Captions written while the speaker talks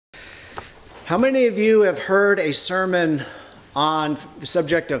How many of you have heard a sermon on the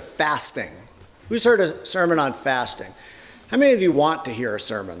subject of fasting? Who's heard a sermon on fasting? How many of you want to hear a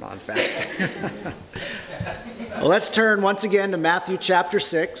sermon on fasting? Well, let's turn once again to Matthew chapter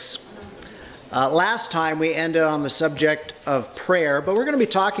 6. Last time we ended on the subject of prayer, but we're going to be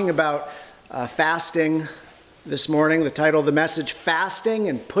talking about fasting this morning. The title of the message, Fasting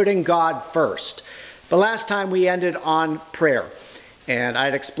and Putting God First. But last time we ended on prayer, and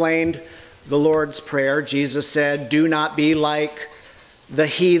I'd explained the Lord's Prayer. Jesus said, do not be like the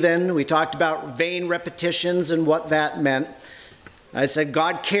heathen. We talked about vain repetitions and what that meant. I said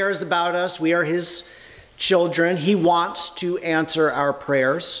God cares about us. We are his children. He wants to answer our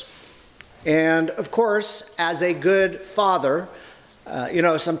prayers. And of course, as a good father,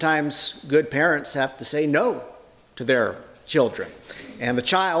 sometimes good parents have to say no to their children. And the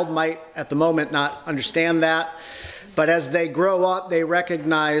child might at the moment not understand that, but as they grow up, they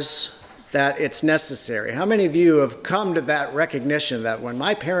recognize that it's necessary. How many of you have come to that recognition that when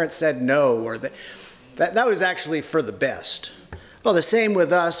my parents said no, or that was actually for the best? Well, the same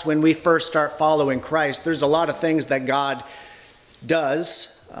with us when we first start following Christ. There's a lot of things that God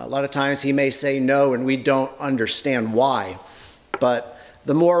does. A lot of times he may say no and we don't understand why. But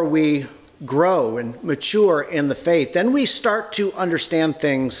the more we grow and mature in the faith, then we start to understand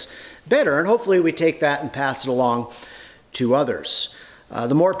things better. And hopefully we take that and pass it along to others.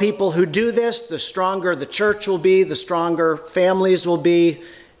 The more people who do this, the stronger the church will be, the stronger families will be,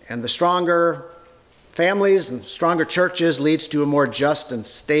 and the stronger families and stronger churches leads to a more just and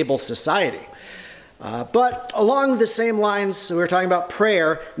stable society. But along the same lines, so we're talking about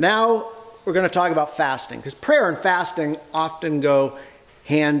prayer, now we're going to talk about fasting, because prayer and fasting often go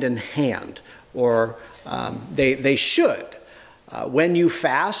hand in hand, or they should. When you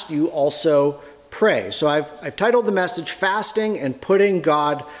fast, you also pray. So I've titled the message, Fasting and Putting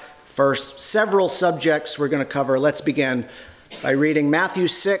God First. Several subjects we're going to cover. Let's begin by reading Matthew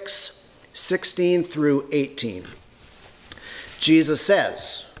 6, 16 through 18. Jesus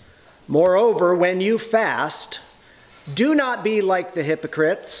says, moreover, when you fast, do not be like the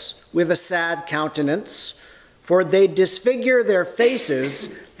hypocrites with a sad countenance, for they disfigure their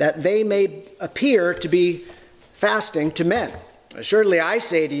faces that they may appear to be fasting to men. Assuredly, I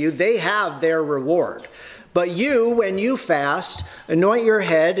say to you, they have their reward. But you, when you fast, anoint your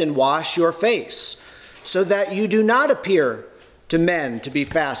head and wash your face, so that you do not appear to men to be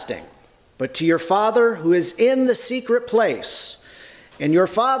fasting, but to your Father who is in the secret place. And your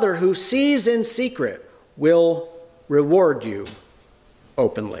Father who sees in secret will reward you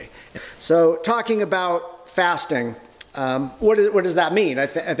openly. So talking about fasting, what does that mean? I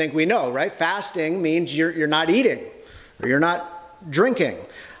think we know, right? Fasting means you're not eating, or you're not drinking.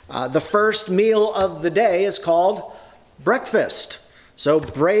 The first meal of the day is called breakfast. So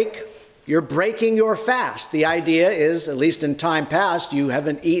you're breaking your fast. The idea is, at least in time past, you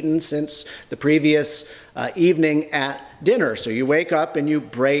haven't eaten since the previous evening at dinner. So you wake up and you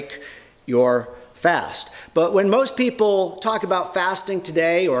break your fast. But when most people talk about fasting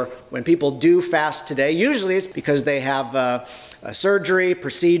today, or when people do fast today, usually it's because they have a surgery,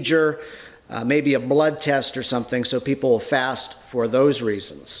 procedure, maybe a blood test or something, so people will fast for those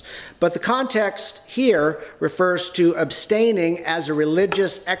reasons. But the context here refers to abstaining as a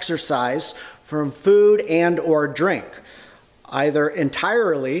religious exercise from food and or drink, either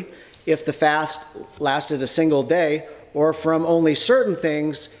entirely if the fast lasted a single day, or from only certain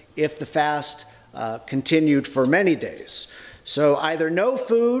things if the fast continued for many days. So either no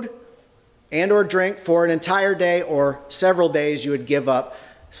food and or drink for an entire day, or several days you would give up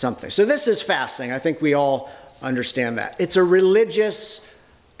something. So this is fasting. I think we all understand that. It's a religious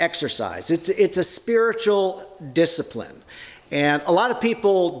exercise. It's a spiritual discipline. And a lot of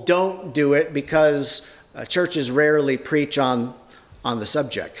people don't do it because churches rarely preach on the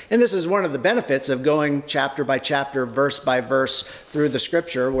subject. And this is one of the benefits of going chapter by chapter, verse by verse through the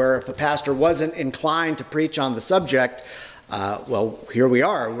scripture, where if a pastor wasn't inclined to preach on the subject, well, here we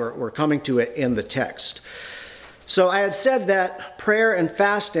are. We're coming to it in the text. So I had said that prayer and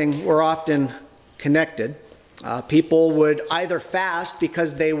fasting were often connected. People would either fast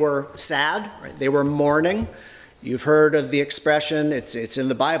because they were sad, right? They were mourning. You've heard of the expression, it's in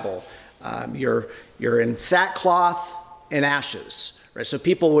the Bible. You're in sackcloth and ashes, right? So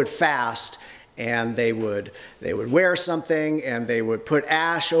people would fast, and they would wear something, and they would put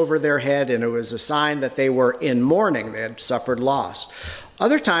ash over their head, and it was a sign that they were in mourning. They had suffered loss.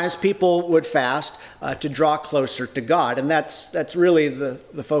 Other times, people would fast to draw closer to God, and that's really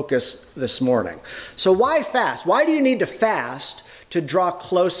the focus this morning. So why fast? Why do you need to fast to draw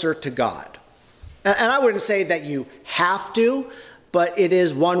closer to God? And I wouldn't say that you have to, but it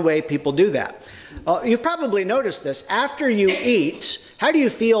is one way people do that. You've probably noticed this. After you eat, how do you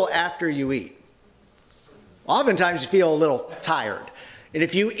feel after you eat? Oftentimes you feel a little tired. And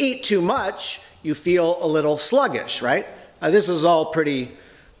if you eat too much, you feel a little sluggish, right? This is all pretty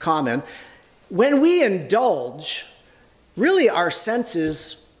common. When we indulge, really our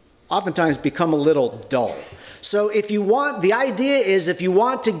senses oftentimes become a little dull. So the idea is if you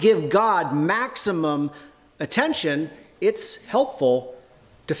want to give God maximum attention, it's helpful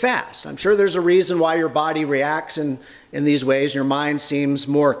to fast. I'm sure there's a reason why your body reacts in these ways. Your mind seems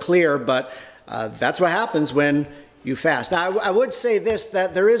more clear, but that's what happens when you fast. Now, I would say this,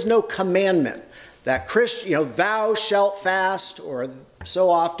 that there is no commandment that thou shalt fast, or so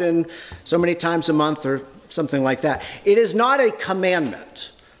often, so many times a month, or something like that. It is not a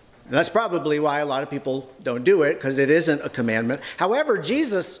commandment. And that's probably why a lot of people don't do it, because it isn't a commandment. However,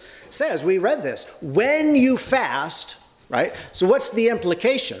 Jesus says, we read this, when you fast, right? So what's the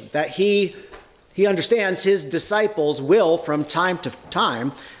implication? That he understands his disciples will, from time to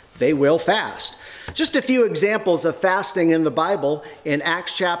time, they will fast. Just a few examples of fasting in the Bible. In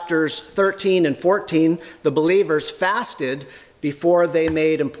Acts chapters 13 and 14, the believers fasted before they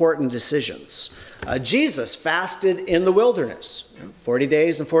made important decisions. Jesus fasted in the wilderness, 40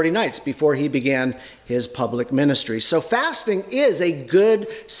 days and 40 nights before he began his public ministry. So fasting is a good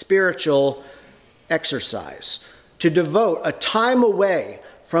spiritual exercise to devote a time away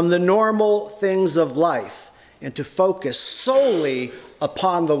from the normal things of life and to focus solely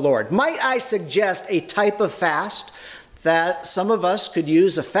upon the Lord. Might I suggest a type of fast that some of us could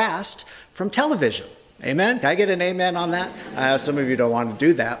use a fast from television? Amen? Can I get an amen on that? Some of you don't want to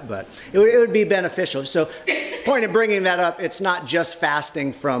do that, but it would be beneficial. So, point of bringing that up, it's not just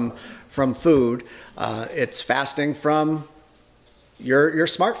fasting from food. It's fasting from your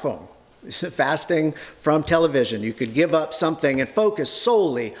smartphone. It's fasting from television. You could give up something and focus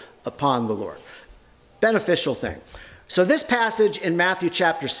solely upon the Lord. Beneficial thing. So this passage in Matthew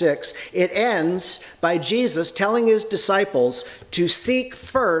chapter 6, it ends by Jesus telling his disciples to seek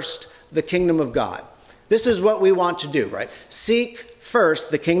first the kingdom of God. This is what we want to do, right? Seek first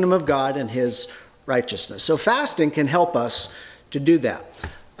the kingdom of God and his righteousness. So fasting can help us to do that.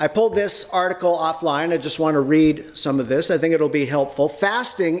 I pulled this article offline. I just want to read some of this. I think it'll be helpful.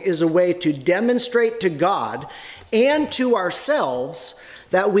 Fasting is a way to demonstrate to God and to ourselves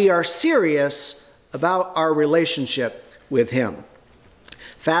that we are serious about our relationship with him.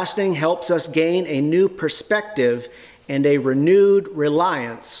 Fasting helps us gain a new perspective and a renewed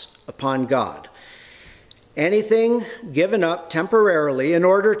reliance upon God. Anything given up temporarily in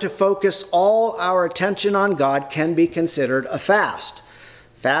order to focus all our attention on God can be considered a fast.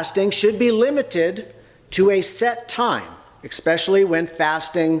 Fasting should be limited to a set time, especially when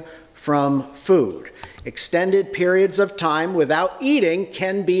fasting from food. Extended periods of time without eating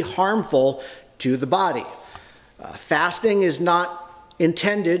can be harmful to the body. Fasting is not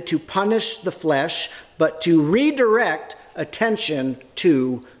intended to punish the flesh, but to redirect attention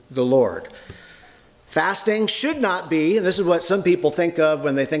to the Lord. Fasting should not be, and this is what some people think of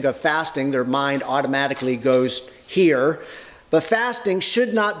when they think of fasting, their mind automatically goes here, but fasting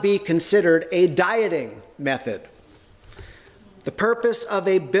should not be considered a dieting method. The purpose of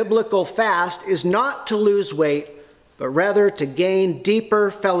a biblical fast is not to lose weight, but rather to gain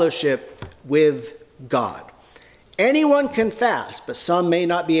deeper fellowship with God. Anyone can fast, but some may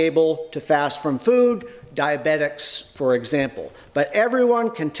not be able to fast from food, diabetics, for example. But everyone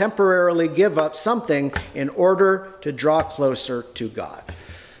can temporarily give up something in order to draw closer to God.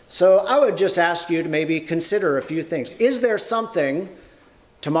 So I would just ask you to maybe consider a few things. Is there something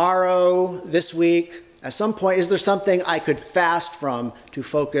tomorrow, this week, at some point, is there something I could fast from to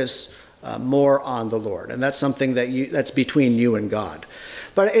focus more on the Lord? And that's something that's between you and God.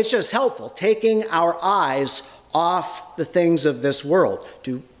 But it's just helpful, taking our eyes off the things of this world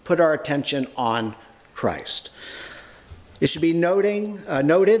to put our attention on Christ. It should be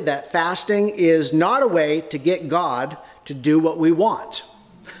noted that fasting is not a way to get God to do what we want.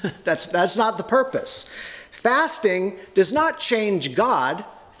 That's not the purpose. Fasting does not change God.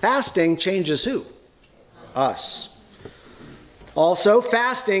 Fasting changes who? Us. Also,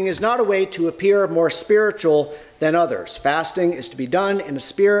 fasting is not a way to appear more spiritual than others. Fasting is to be done in a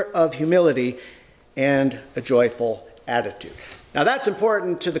spirit of humility and a joyful attitude. Now that's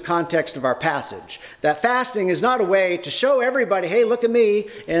important to the context of our passage. That fasting is not a way to show everybody, hey, look at me.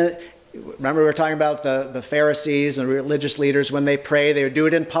 And remember we were talking about the Pharisees and religious leaders. When they pray, they would do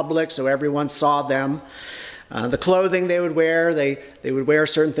it in public so everyone saw them. The clothing they would wear, they would wear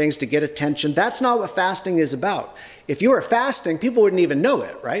certain things to get attention. That's not what fasting is about. If you were fasting, people wouldn't even know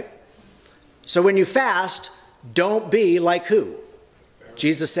it, right? So when you fast, don't be like who?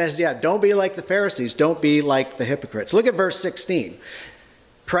 Jesus says, yeah, don't be like the Pharisees. Don't be like the hypocrites. Look at verse 16.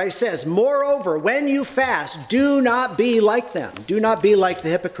 Christ says, moreover, when you fast, do not be like them. Do not be like the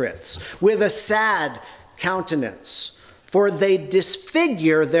hypocrites, with a sad countenance, for they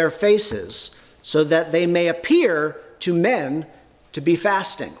disfigure their faces, so that they may appear to men to be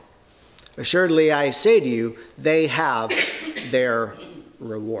fasting. Assuredly, I say to you, they have their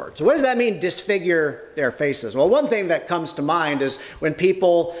reward. So what does that mean, disfigure their faces? Well, one thing that comes to mind is when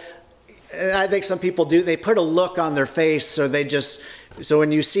people, and I think some people do, they put a look on their face, so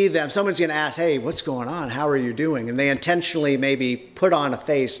when you see them, someone's going to ask, hey, what's going on? How are you doing? And they intentionally maybe put on a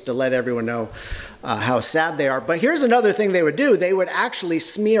face to let everyone know how sad they are. But here's another thing they would do. They would actually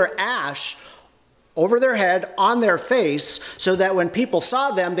smear ash over their head, on their face, so that when people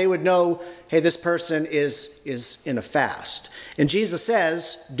saw them, they would know, hey, this person is in a fast. And Jesus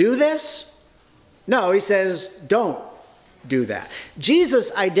says, do this? No, he says, don't do that.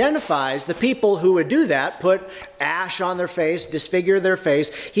 Jesus identifies the people who would do that, put ash on their face, disfigure their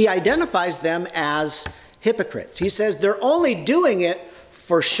face. He identifies them as hypocrites. He says they're only doing it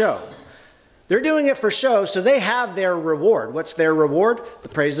for show. They're doing it for show, so they have their reward. What's their reward? The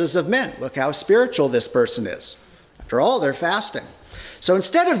praises of men. Look how spiritual this person is. After all, they're fasting. So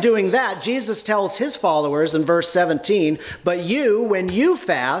instead of doing that, Jesus tells his followers in verse 17, but you, when you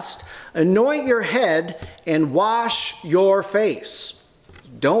fast, anoint your head and wash your face.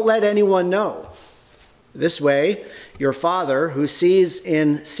 Don't let anyone know. This way, your Father who sees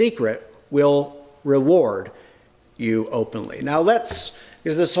in secret will reward you openly. Now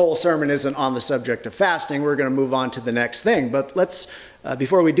because this whole sermon isn't on the subject of fasting, we're going to move on to the next thing. But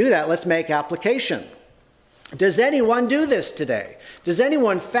before we do that, let's make application. Does anyone do this today? Does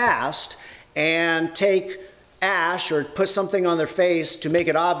anyone fast and take ash or put something on their face to make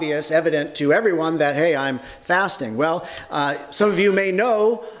it obvious, evident to everyone that, hey, I'm fasting? Well, some of you may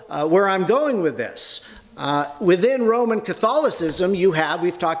know where I'm going with this. Within Roman Catholicism,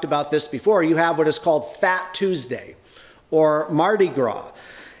 we've talked about this before, you have what is called Fat Tuesday or Mardi Gras.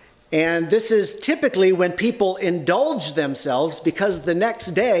 And this is typically when people indulge themselves because the next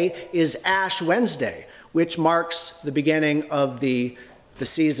day is Ash Wednesday, which marks the beginning of the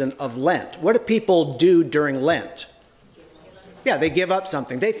season of Lent. What do people do during Lent? Yeah, they give up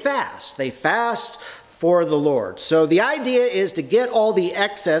something. They fast. They fast for the Lord. So the idea is to get all the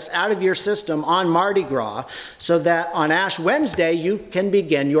excess out of your system on Mardi Gras so that on Ash Wednesday you can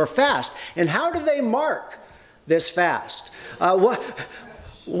begin your fast. And how do they mark this fast?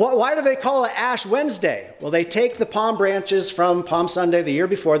 Why do they call it Ash Wednesday? Well, they take the palm branches from Palm Sunday the year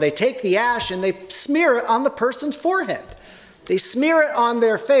before, they take the ash and they smear it on the person's forehead. They smear it on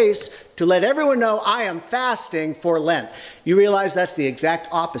their face to let everyone know, I am fasting for Lent. You realize that's the exact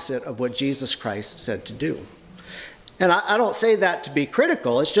opposite of what Jesus Christ said to do. And I don't say that to be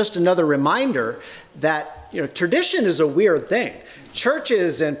critical. It's just another reminder that tradition is a weird thing.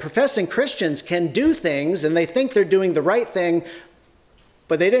 Churches and professing Christians can do things and they think they're doing the right thing,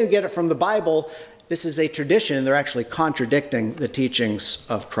 but they didn't get it from the Bible. This is a tradition. They're actually contradicting the teachings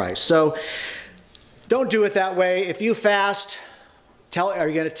of Christ. So don't do it that way. If you fast, are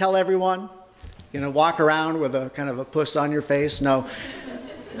you going to tell everyone? You're going to walk around with a kind of a puss on your face? No.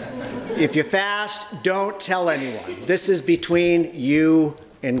 If you fast, don't tell anyone. This is between you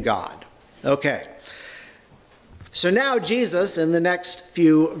and God. Okay. So now Jesus, in the next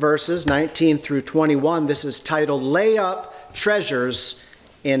few verses, 19 through 21, this is titled, Lay Up Treasures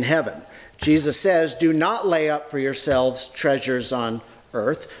in Heaven. Jesus says, do not lay up for yourselves treasures on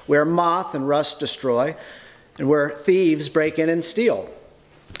earth, where moth and rust destroy, and where thieves break in and steal.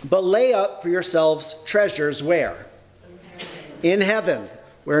 But lay up for yourselves treasures where? In heaven,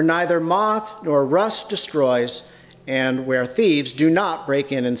 where neither moth nor rust destroys, and where thieves do not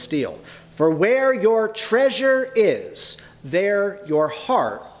break in and steal. For where your treasure is, there your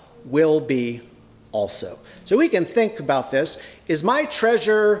heart will be also. So we can think about this. Is my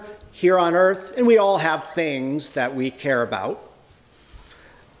treasure here on earth? And we all have things that we care about.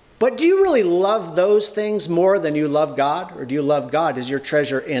 But do you really love those things more than you love God? Or do you love God as your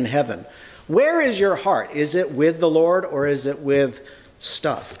treasure in heaven? Where is your heart? Is it with the Lord or is it with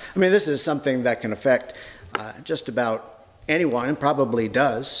stuff? I mean, this is something that can affect just about anyone, and probably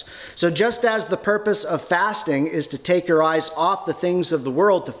does. So just as the purpose of fasting is to take your eyes off the things of the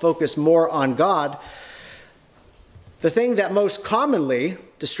world to focus more on God, the thing that most commonly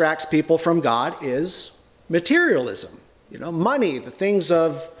distracts people from God is materialism. Money, the things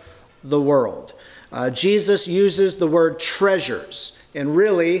of the world. Jesus uses the word treasures, and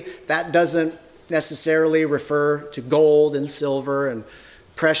really that doesn't necessarily refer to gold and silver and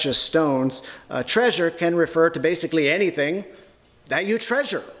precious stones. Treasure can refer to basically anything that you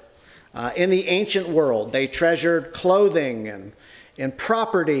treasure. In the ancient world, they treasured clothing and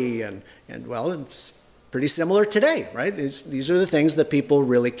property, and well, it's pretty similar today, right? These are the things that people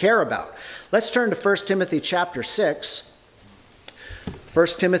really care about. Let's turn to 1 Timothy chapter 6. 1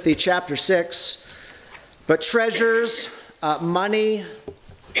 Timothy chapter 6. But treasures, money,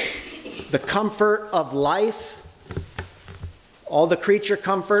 the comfort of life, all the creature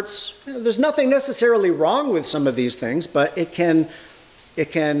comforts, there's nothing necessarily wrong with some of these things, but it can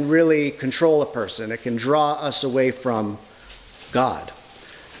really control a person. It can draw us away from God.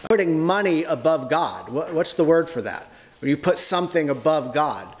 Putting money above God. What's the word for that? When you put something above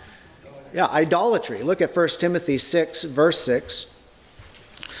God. Yeah, idolatry. Look at 1 Timothy 6, verse 6.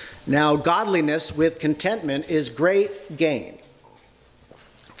 Now, godliness with contentment is great gain.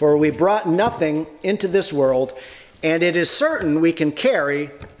 For we brought nothing into this world, and it is certain we can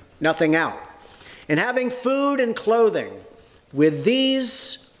carry nothing out. And having food and clothing, with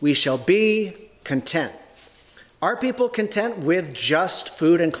these we shall be content. Are people content with just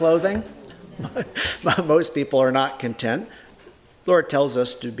food and clothing? Most people are not content. The Lord tells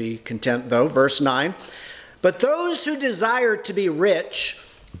us to be content, though. Verse 9. But those who desire to be rich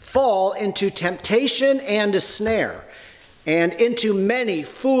fall into temptation and a snare, and into many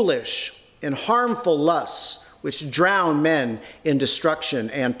foolish and harmful lusts, which drown men in destruction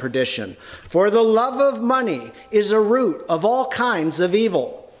and perdition. For the love of money is a root of all kinds of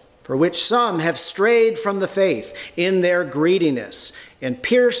evil, for which some have strayed from the faith in their greediness, and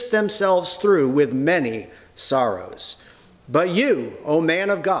pierced themselves through with many sorrows. But you, O man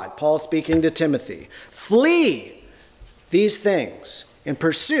of God, Paul speaking to Timothy, flee these things and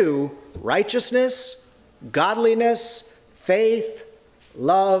pursue righteousness, godliness, faith,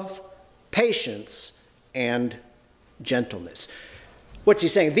 love, patience, and gentleness. What's he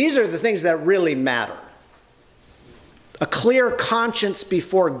saying? These are the things that really matter. A clear conscience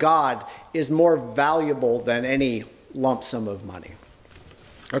before God is more valuable than any lump sum of money.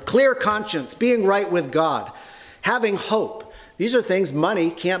 A clear conscience, being right with God, having hope. These are things money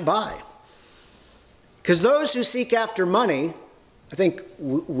can't buy. Because those who seek after money, I think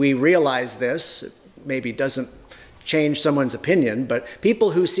we realize this, it maybe doesn't change someone's opinion, but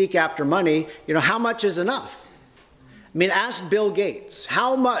people who seek after money, how much is enough? I mean, ask Bill Gates.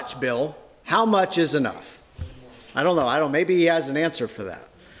 How much, Bill? How much is enough? I don't know. Maybe he has an answer for that.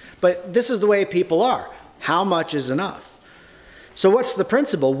 But this is the way people are. How much is enough? So what's the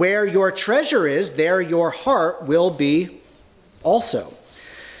principle? Where your treasure is, there your heart will be also.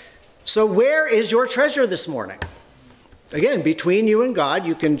 So where is your treasure this morning? Again, between you and God,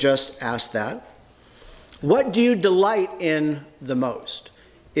 you can just ask that. What do you delight in the most?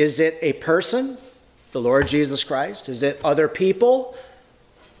 Is it a person, the Lord Jesus Christ? Is it other people?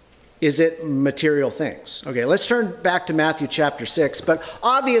 Is it material things? Okay, let's turn back to Matthew chapter 6. But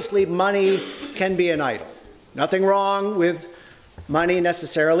obviously, money can be an idol. Nothing wrong with money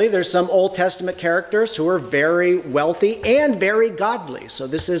necessarily. There's some Old Testament characters who are very wealthy and very godly. So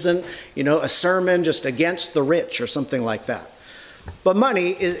this isn't, a sermon just against the rich or something like that. But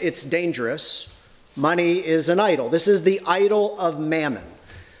money, it's dangerous. Money is an idol. This is the idol of mammon.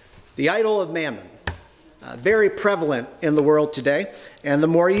 The idol of mammon. Very prevalent in the world today. And the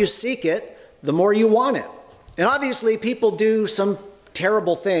more you seek it, the more you want it. And obviously people do some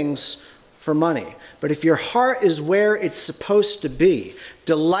terrible things for money. But if your heart is where it's supposed to be,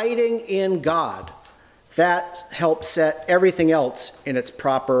 delighting in God, that helps set everything else in its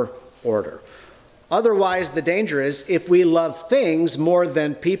proper order. Otherwise, the danger is if we love things more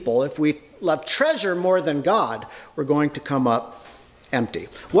than people, if we love treasure more than God, we're going to come up empty.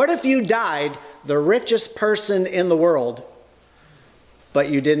 What if you died the richest person in the world, but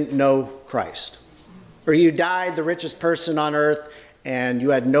you didn't know Christ? Or you died the richest person on earth, and you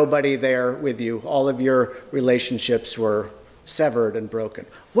had nobody there with you. All of your relationships were severed and broken.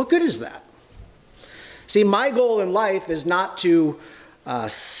 What good is that? See, my goal in life is not to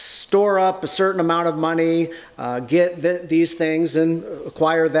store up a certain amount of money, get these things and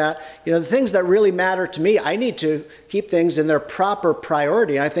acquire that. The things that really matter to me, I need to keep things in their proper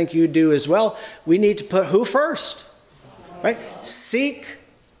priority. And I think you do as well. We need to put who first? Right? Seek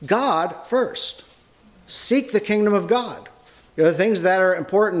God first. Seek the kingdom of God. The things that are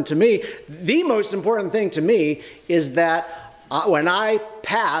important to me, the most important thing to me is that when I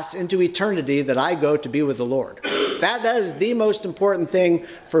pass into eternity, that I go to be with the Lord. That is the most important thing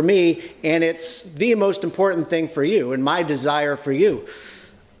for me, and it's the most important thing for you, and my desire for you.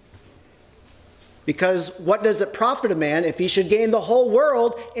 Because what does it profit a man if he should gain the whole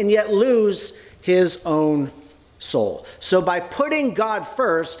world and yet lose his own soul? So by putting God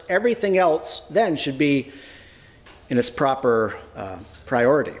first, everything else then should be in its proper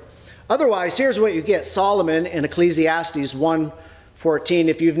priority. Otherwise, here's what you get. Solomon in Ecclesiastes 1:14.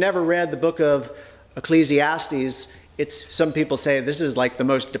 If you've never read the book of Ecclesiastes, some people say this is like the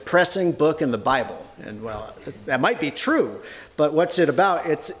most depressing book in the Bible. And well, that might be true, but what's it about?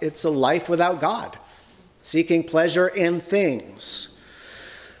 It's a life without God, seeking pleasure in things.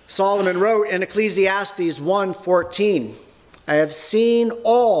 Solomon wrote in Ecclesiastes 1:14, I've seen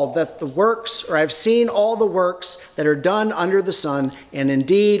all the works that are done under the sun, and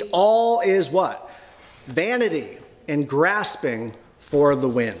indeed all is what? Vanity and grasping for the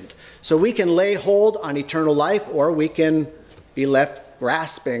wind. So we can lay hold on eternal life, or we can be left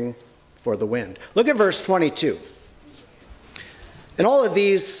grasping for the wind. Look at verse 22. And all of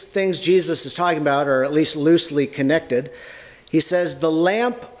these things Jesus is talking about are at least loosely connected. He says, the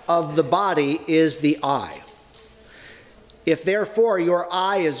lamp of the body is the eye. If therefore your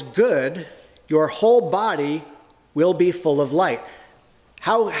eye is good, your whole body will be full of light.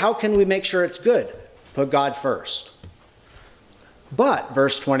 How can we make sure it's good? Put God first. But,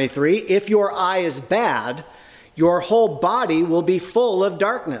 verse 23, if your eye is bad, your whole body will be full of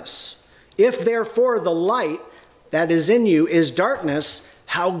darkness. If therefore the light that is in you is darkness,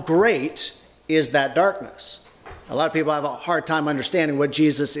 how great is that darkness? A lot of people have a hard time understanding what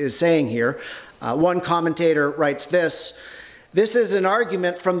Jesus is saying here. One commentator writes this is an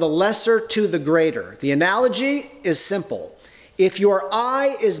argument from the lesser to the greater. The analogy is simple. If your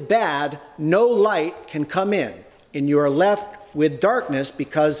eye is bad, no light can come in, and you are left with darkness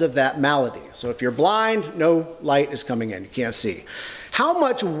because of that malady. So if you're blind, no light is coming in. You can't see. How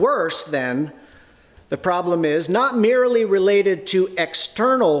much worse, then, the problem is not merely related to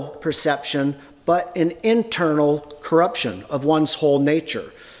external perception, but an internal corruption of one's whole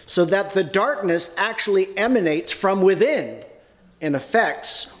nature, so that the darkness actually emanates from within and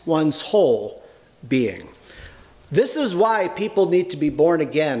affects one's whole being. This is why people need to be born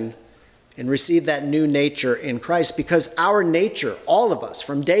again and receive that new nature in Christ, because our nature, all of us,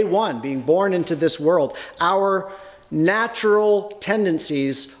 from day one, being born into this world, our natural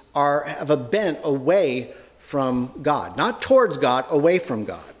tendencies have a bent away from God. Not towards God, away from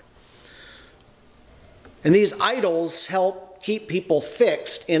God. And these idols help keep people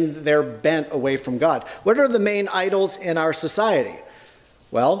fixed in their bent away from God. What are the main idols in our society?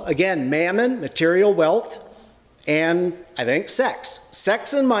 Well, again, mammon, material wealth, and I think sex.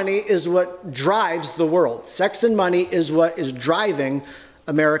 Sex and money is what drives the world. Sex and money is what is driving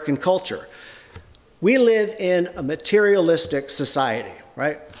American culture. We live in a materialistic society,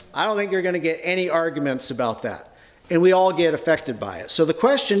 right? I don't think you're going to get any arguments about that. And we all get affected by it. So the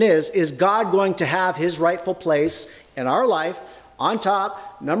question is God going to have his rightful place in our life on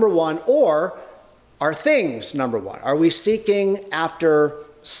top, number one, or are things number one? Are we seeking after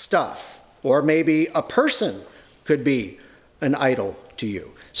stuff? Or maybe a person could be an idol to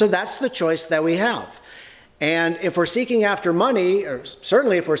you. So that's the choice that we have. And if we're seeking after money, or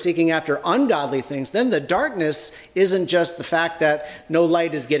certainly if we're seeking after ungodly things, then the darkness isn't just the fact that no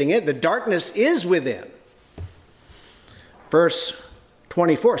light is getting in. The darkness is within. Verse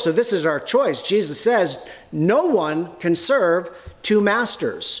 24. So this is our choice. Jesus says, no one can serve two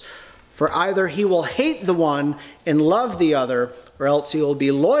masters, for either he will hate the one and love the other, or else he will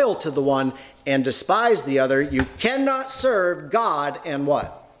be loyal to the one and despise the other. You cannot serve God and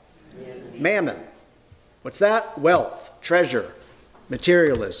what? Mammon. What's that? Wealth, treasure,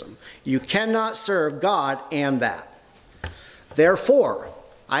 materialism. You cannot serve God and that. Therefore,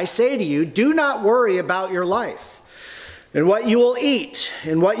 I say to you, do not worry about your life and what you will eat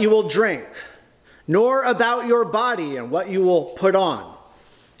and what you will drink, nor about your body and what you will put on.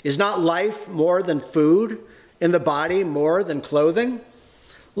 Is not life more than food, and the body more than clothing?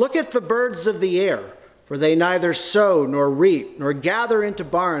 Look at the birds of the air, for they neither sow nor reap nor gather into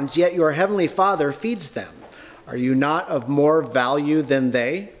barns, yet your heavenly Father feeds them. Are you not of more value than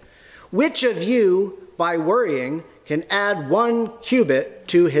they? Which of you, by worrying, can add 1 cubit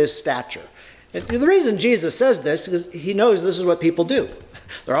to his stature? And the reason Jesus says this is he knows this is what people do.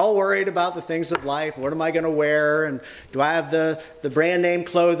 They're all worried about the things of life. What am I going to wear? And do I have the brand name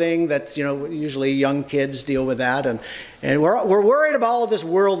clothing? That's, usually young kids deal with that. And we're worried about all this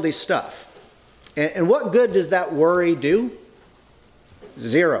worldly stuff. And what good does that worry do?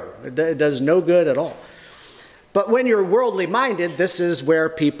 Zero. It does no good at all. But when you're worldly minded, this is where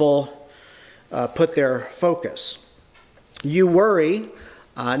people put their focus. You worry.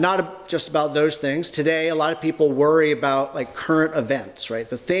 Not just about those things. Today, a lot of people worry about current events, right?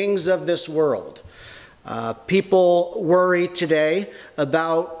 The things of this world. People worry today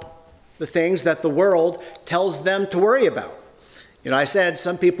about the things that the world tells them to worry about. I said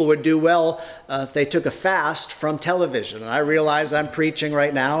some people would do well if they took a fast from television. And I realize I'm preaching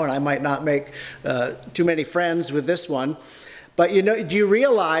right now, and I might not make too many friends with this one. But do you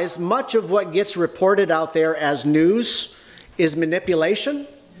realize much of what gets reported out there as news is manipulation?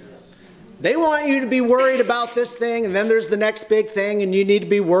 They want you to be worried about this thing, and then there's the next big thing, and you need to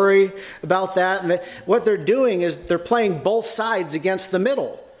be worried about that. And what they're doing is they're playing both sides against the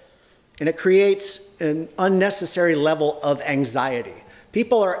middle. And it creates an unnecessary level of anxiety.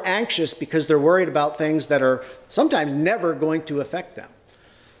 People are anxious because they're worried about things that are sometimes never going to affect them.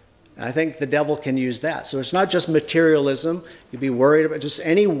 And I think the devil can use that. So it's not just materialism. You'd be worried about just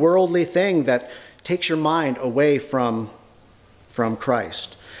any worldly thing that takes your mind away from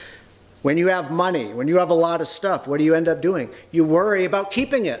Christ. When you have money, when you have a lot of stuff, what do you end up doing? You worry about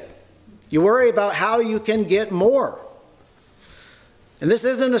keeping it. You worry about how you can get more. And this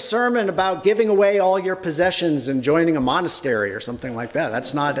isn't a sermon about giving away all your possessions and joining a monastery or something like that.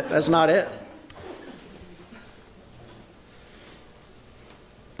 That's not it.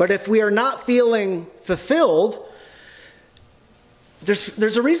 But if we are not feeling fulfilled,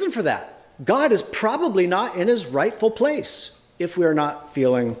 there's a reason for that. God is probably not in his rightful place if we are not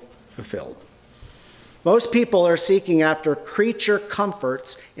feeling fulfilled. Most people are seeking after creature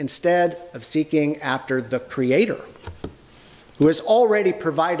comforts instead of seeking after the Creator, who has already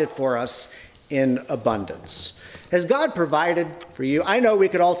provided for us in abundance. Has God provided for you? I know we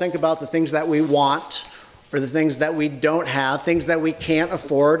could all think about the things that we want or the things that we don't have, things that we can't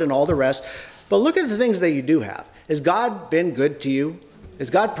afford and all the rest. But look at the things that you do have. Has God been good to you? Has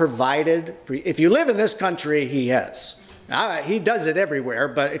God provided for you? If you live in this country, he has. He does it everywhere,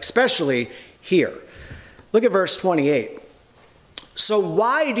 but especially here. Look at verse 28. So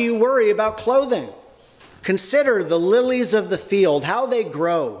why do you worry about clothing? Consider the lilies of the field, how they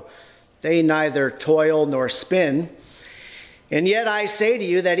grow. They neither toil nor spin. And yet I say to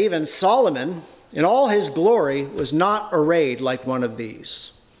you that even Solomon, in all his glory, was not arrayed like one of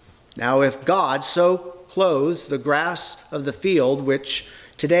these. Now if God so clothes the grass of the field, which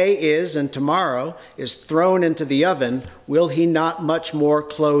today is and tomorrow is thrown into the oven, will he not much more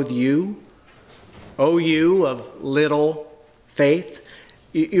clothe you, O you of little faith?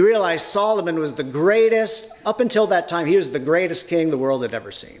 You realize Solomon was the greatest, up until that time, he was the greatest king the world had ever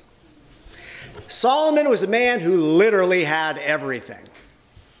seen. Solomon was a man who literally had everything.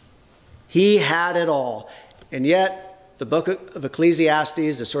 He had it all. And yet, the book of Ecclesiastes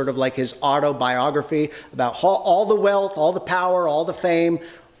is sort of like his autobiography about all the wealth, all the power, all the fame.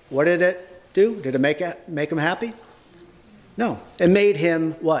 What did it do? Did it make him happy? No. It made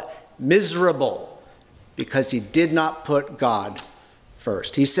him what? Miserable, because he did not put God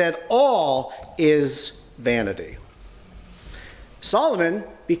first. He said, all is vanity. Solomon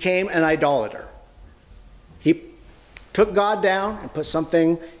became an idolater. He took God down and put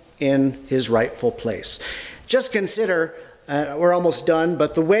something in his rightful place. Just consider, we're almost done,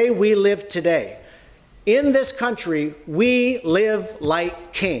 but the way we live today. In this country, we live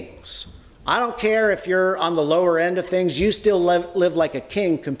like kings. I don't care if you're on the lower end of things, you still live like a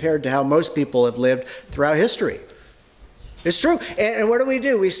king compared to how most people have lived throughout history. It's true. And what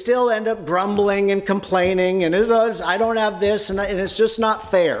do? We still end up grumbling and complaining, and I don't have this, and it's just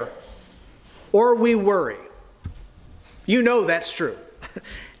not fair. Or we worry. You know that's true.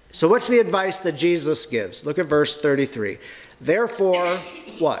 So what's the advice that Jesus gives? Look at verse 33. Therefore,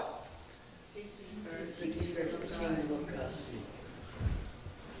 what?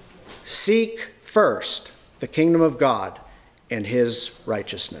 Seek first the kingdom of God and his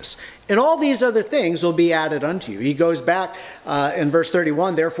righteousness. And all these other things will be added unto you. He goes back in verse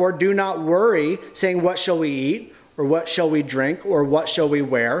 31, therefore do not worry, saying, what shall we eat? Or what shall we drink? Or what shall we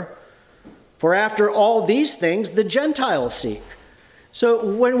wear? For after all these things the Gentiles seek. So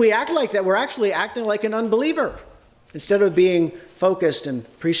when we act like that, we're actually acting like an unbeliever, instead of being focused and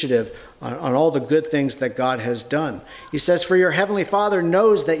appreciative on all the good things that God has done. He says, for your heavenly Father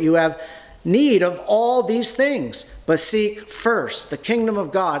knows that you have need of all these things, but seek first the kingdom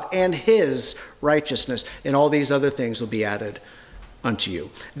of God and his righteousness, and all these other things will be added unto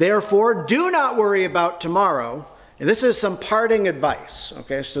you. Therefore, do not worry about tomorrow. And this is some parting advice.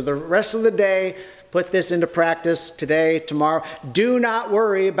 Okay, so the rest of the day, put this into practice today, tomorrow. Do not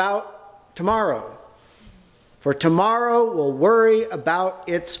worry about tomorrow. For tomorrow will worry about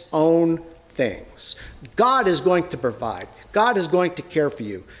its own things. God is going to provide. God is going to care for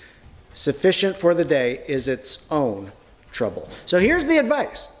you. Sufficient for the day is its own trouble. So here's the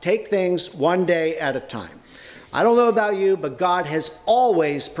advice. Take things one day at a time. I don't know about you, but God has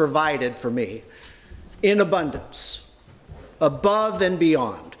always provided for me in abundance, above and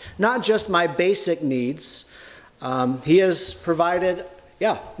beyond. Not just my basic needs, He has provided,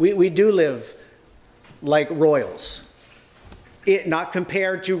 we do live like royals. Not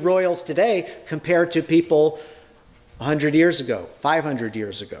compared to royals today, compared to people 100 years ago, 500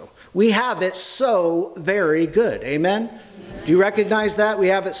 years ago. We have it so very good. Amen? Do you recognize that? We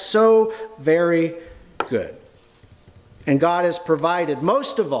have it so very good. And God has provided,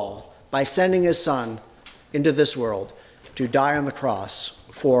 most of all, by sending his Son into this world to die on the cross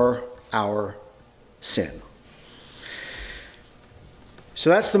for our sin. So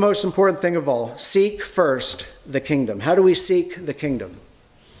that's the most important thing of all. Seek first the kingdom. How do we seek the kingdom?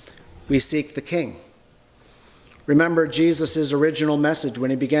 We seek the King. Remember Jesus' original message when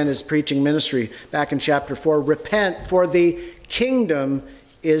he began his preaching ministry back in chapter 4. Repent, for the kingdom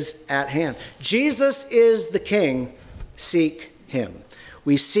is at hand. Jesus is the King. Seek him.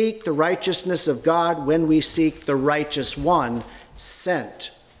 We seek the righteousness of God when we seek the righteous one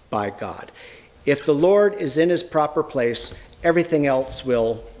sent by God. If the Lord is in his proper place, everything else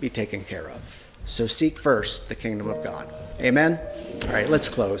will be taken care of. So seek first the kingdom of God. Amen? All right, let's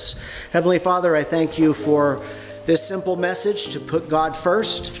close. Heavenly Father, I thank you for this simple message to put God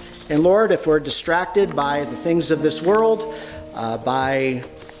first. And Lord, if we're distracted by the things of this world, by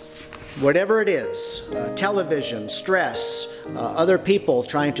whatever it is, television, stress, other people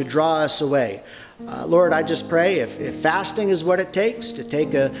trying to draw us away, Lord, I just pray if fasting is what it takes, to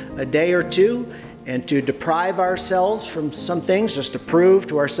take a day or two and to deprive ourselves from some things, just to prove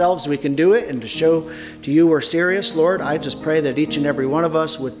to ourselves we can do it and to show to you we're serious, Lord, I just pray that each and every one of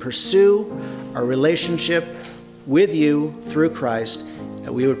us would pursue our relationship with you through Christ,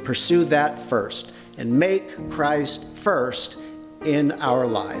 that we would pursue that first and make Christ first in our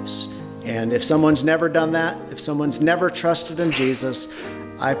lives. And if someone's never done that, if someone's never trusted in Jesus,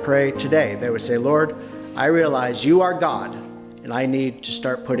 I pray today they would say, Lord, I realize you are God, and I need to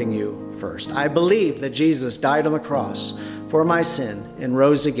start putting you first. I believe that Jesus died on the cross for my sin and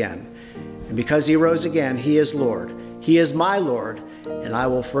rose again. And because he rose again, he is Lord. He is my Lord, and I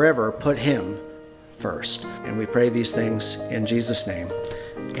will forever put him first. And we pray these things in Jesus' name.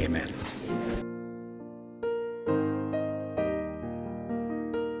 Amen.